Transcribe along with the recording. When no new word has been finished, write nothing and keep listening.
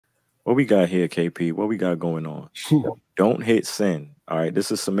What we got here, KP? What we got going on? Don't hit send. All right,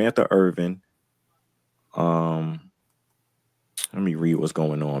 this is Samantha Irvin. Um, Let me read what's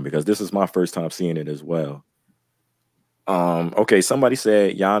going on because this is my first time seeing it as well. Okay, somebody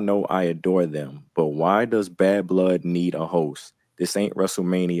said, y'all know I adore them, but why does Bad Blood need a host? This ain't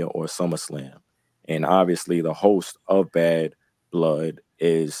WrestleMania or SummerSlam. And obviously, the host of Bad Blood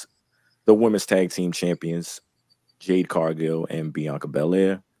is the women's tag team champions, Jade Cargill and Bianca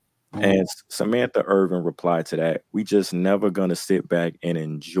Belair. And Samantha Irvin replied to that, we just never gonna sit back and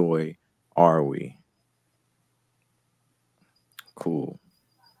enjoy, are we? Cool.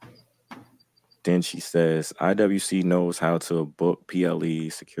 Then she says, IWC knows how to book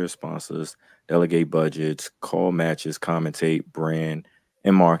PLEs, secure sponsors, delegate budgets, call matches, commentate, brand,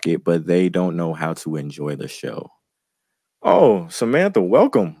 and market, but they don't know how to enjoy the show. Oh, Samantha,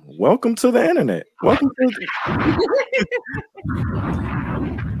 welcome. Welcome to the internet. Welcome to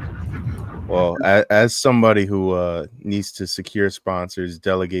Well, as somebody who needs to secure sponsors,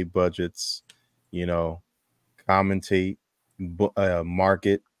 delegate budgets, commentate,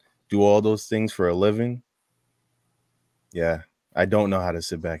 market, do all those things for a living. Yeah, I don't know how to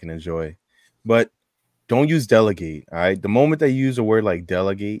sit back and enjoy. But don't use delegate, all right? The moment that you use a word like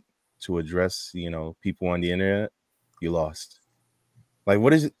delegate to address, people on the internet, you lost. Like,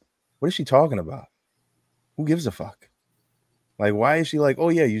 what is she talking about? Who gives a fuck? Like, why is she like, oh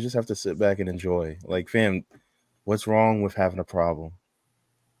yeah, you just have to sit back and enjoy? Like, fam, what's wrong with having a problem?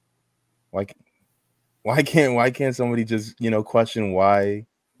 Why can't somebody just, question why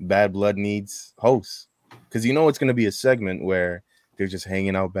Bad Blood needs hosts? Because it's gonna be a segment where they're just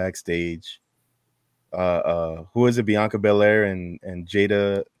hanging out backstage. Who is it? Bianca Belair and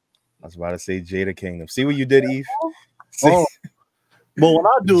Jada. I was about to say Jada Kingdom. See what you did, Eve? Oh, but when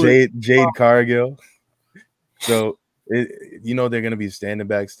I do Jade Cargill. So they're gonna be standing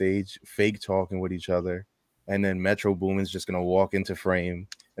backstage, fake talking with each other, and then Metro Boomin's just gonna walk into frame,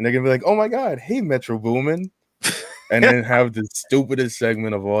 and they're gonna be like, "Oh my god, hey Metro Boomin," and then have the stupidest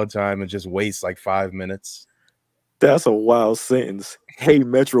segment of all time and just waste like 5 minutes. That's a wild sentence. Hey,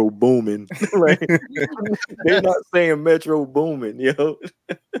 Metro Boomin. Like, they're not saying Metro Boomin, yo.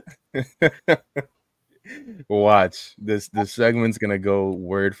 Watch this. The segment's gonna go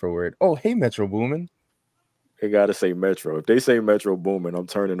word for word. Oh, hey, Metro Boomin. They gotta say Metro. If they say Metro Boomin, I'm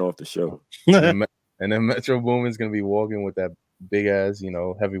turning off the show. and then Metro Boomin's gonna be walking with that big ass,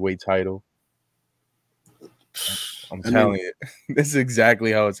 heavyweight title. I'm telling you, this is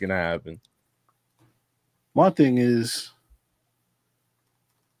exactly how it's gonna happen. My thing is,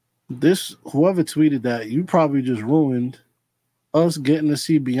 whoever tweeted that, you probably just ruined us getting to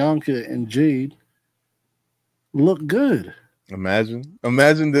see Bianca and Jade look good. Imagine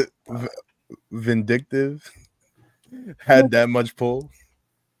the Vindictive had that much pull.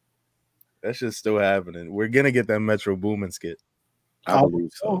 That shit's still happening. We're gonna get that Metro Boomin skit. I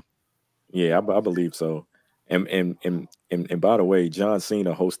believe so. Yeah, I believe so. And by the way, John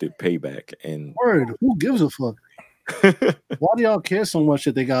Cena hosted Payback. And word, who gives a fuck? Why do y'all care so much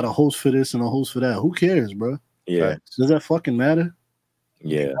that they got a host for this and a host for that? Who cares, bro? Yeah. Does that fucking matter?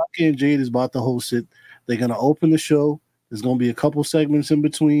 Yeah. Bianca and Jade is about to host it. They're gonna open the show. There's gonna be a couple segments in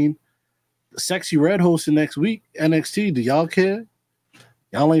between. The Sexy Red hosting next week. NXT. Do y'all care?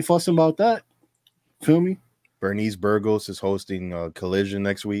 Y'all ain't fussing about that. Feel me? Bernice Burgos is hosting Collision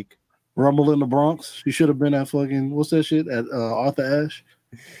next week. Rumble in the Bronx. She should have been at fucking what's that shit at Arthur Ashe.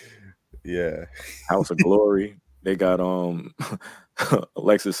 Yeah. House of Glory. They got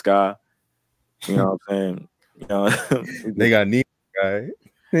Alexis Sky. You know what I'm saying? They got Neo guy.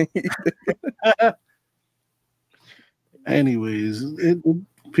 Anyways,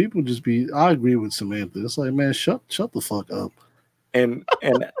 people just be. I agree with Samantha. It's like, man, shut the fuck up. And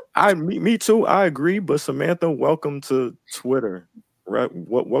me too. I agree. But Samantha, welcome to Twitter.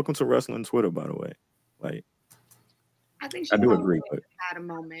 Welcome to wrestling Twitter, by the way. Like, I think I do agree. But had a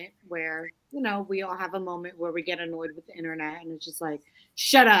moment where we all have a moment where we get annoyed with the internet, and it's just like,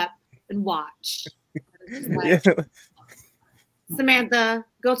 shut up and watch. Like, Samantha,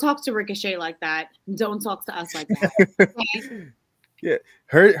 go talk to Ricochet like that. Don't talk to us like that. Okay? Yeah,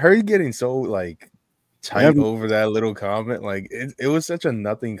 her getting so like tight over that little comment, like it was such a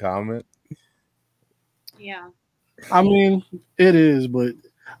nothing comment. Yeah. I mean, it is, but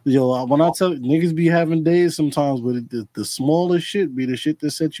when I tell niggas be having days sometimes, but the smallest shit be the shit that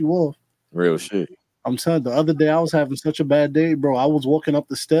set you off. Real shit. I'm telling you, the other day I was having such a bad day, bro. I was walking up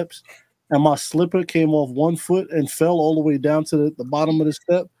the steps and my slipper came off one foot and fell all the way down to the bottom of the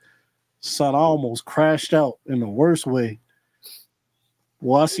step. Son, I almost crashed out in the worst way.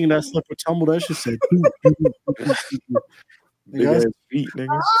 Well, I seen that slipper tumble. That shit said, Big ass feet,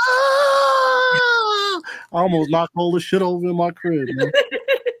 nigga. I almost knocked all the shit over in my crib, man.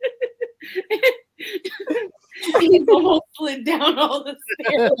 He almost slid down all the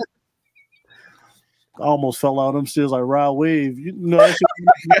stairs. I almost fell out them stairs like Rod Wave. You know that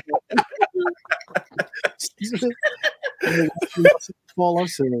shit. Fall, I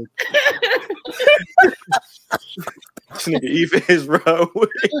said. This nigga even his Rod Wave.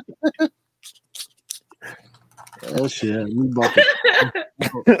 Oh shit, we about to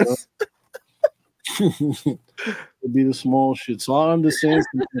it'd be the small shit. So I understand.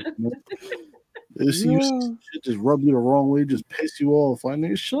 They see you shit just rub you the wrong way, just piss you off. I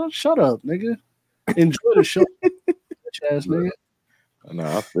nigga, shut up, nigga. Enjoy the show, ass nigga. No,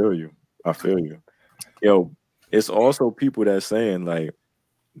 I feel you. Yo, it's also people that saying like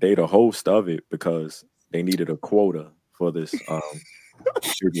they the host of it because they needed a quota for this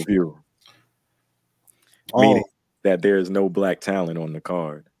review. Meaning that there is no black talent on the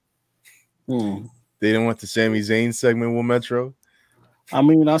card. They didn't want the Sami Zayn segment with Metro. I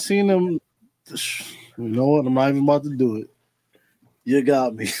mean, I seen them. You know what? I'm not even about to do it. You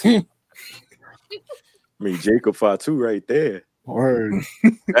got me. I mean, Jacob Fatu right there. Word.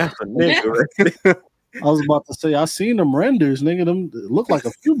 That's a nigga right there. I was about to say, I seen them renders, nigga. Them look like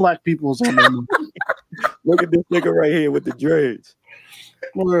a few black people's on them. Look at this nigga right here with the dreads.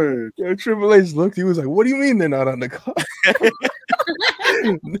 Word. Yo, Triple H looked. He was like, "What do you mean they're not on the card?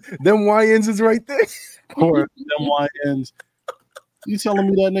 Them YNs is right there." Word. Them YNs. You telling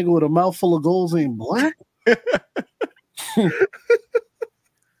me that nigga with a mouthful of goals ain't black? Hey,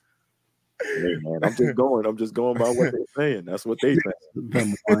 man, I'm just going by what they're saying. That's what they say.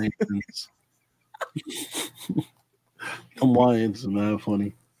 Them YNs. Them YNs, man,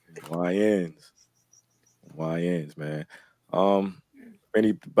 funny. YNs, man.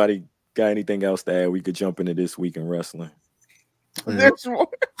 Anybody got anything else to add? We could jump into this week in wrestling. There's more.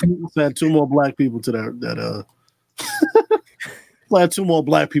 Add two more black people to that. Add two more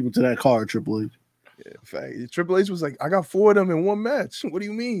black people to that card, Triple H. Yeah, in fact, Triple H was like, "I got 4 of them in one match." What do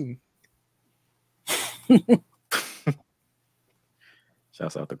you mean?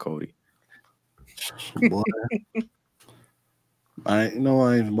 Shouts out to Cody. Boy. I ain't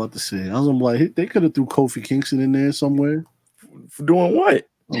even about to say. I was like, they could have threw Kofi Kingston in there somewhere. For doing what?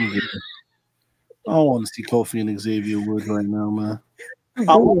 I don't want to see Kofi and Xavier Woods right now, man.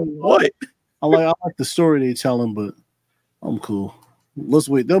 What? I like the story they telling, but I'm cool. Let's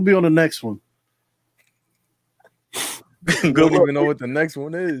wait. They'll be on the next one. Don't even know what the next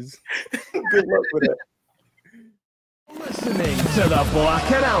one is. Good luck with that. Listening to the Black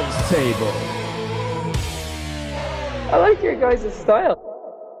Announce Table. I like your guys' style.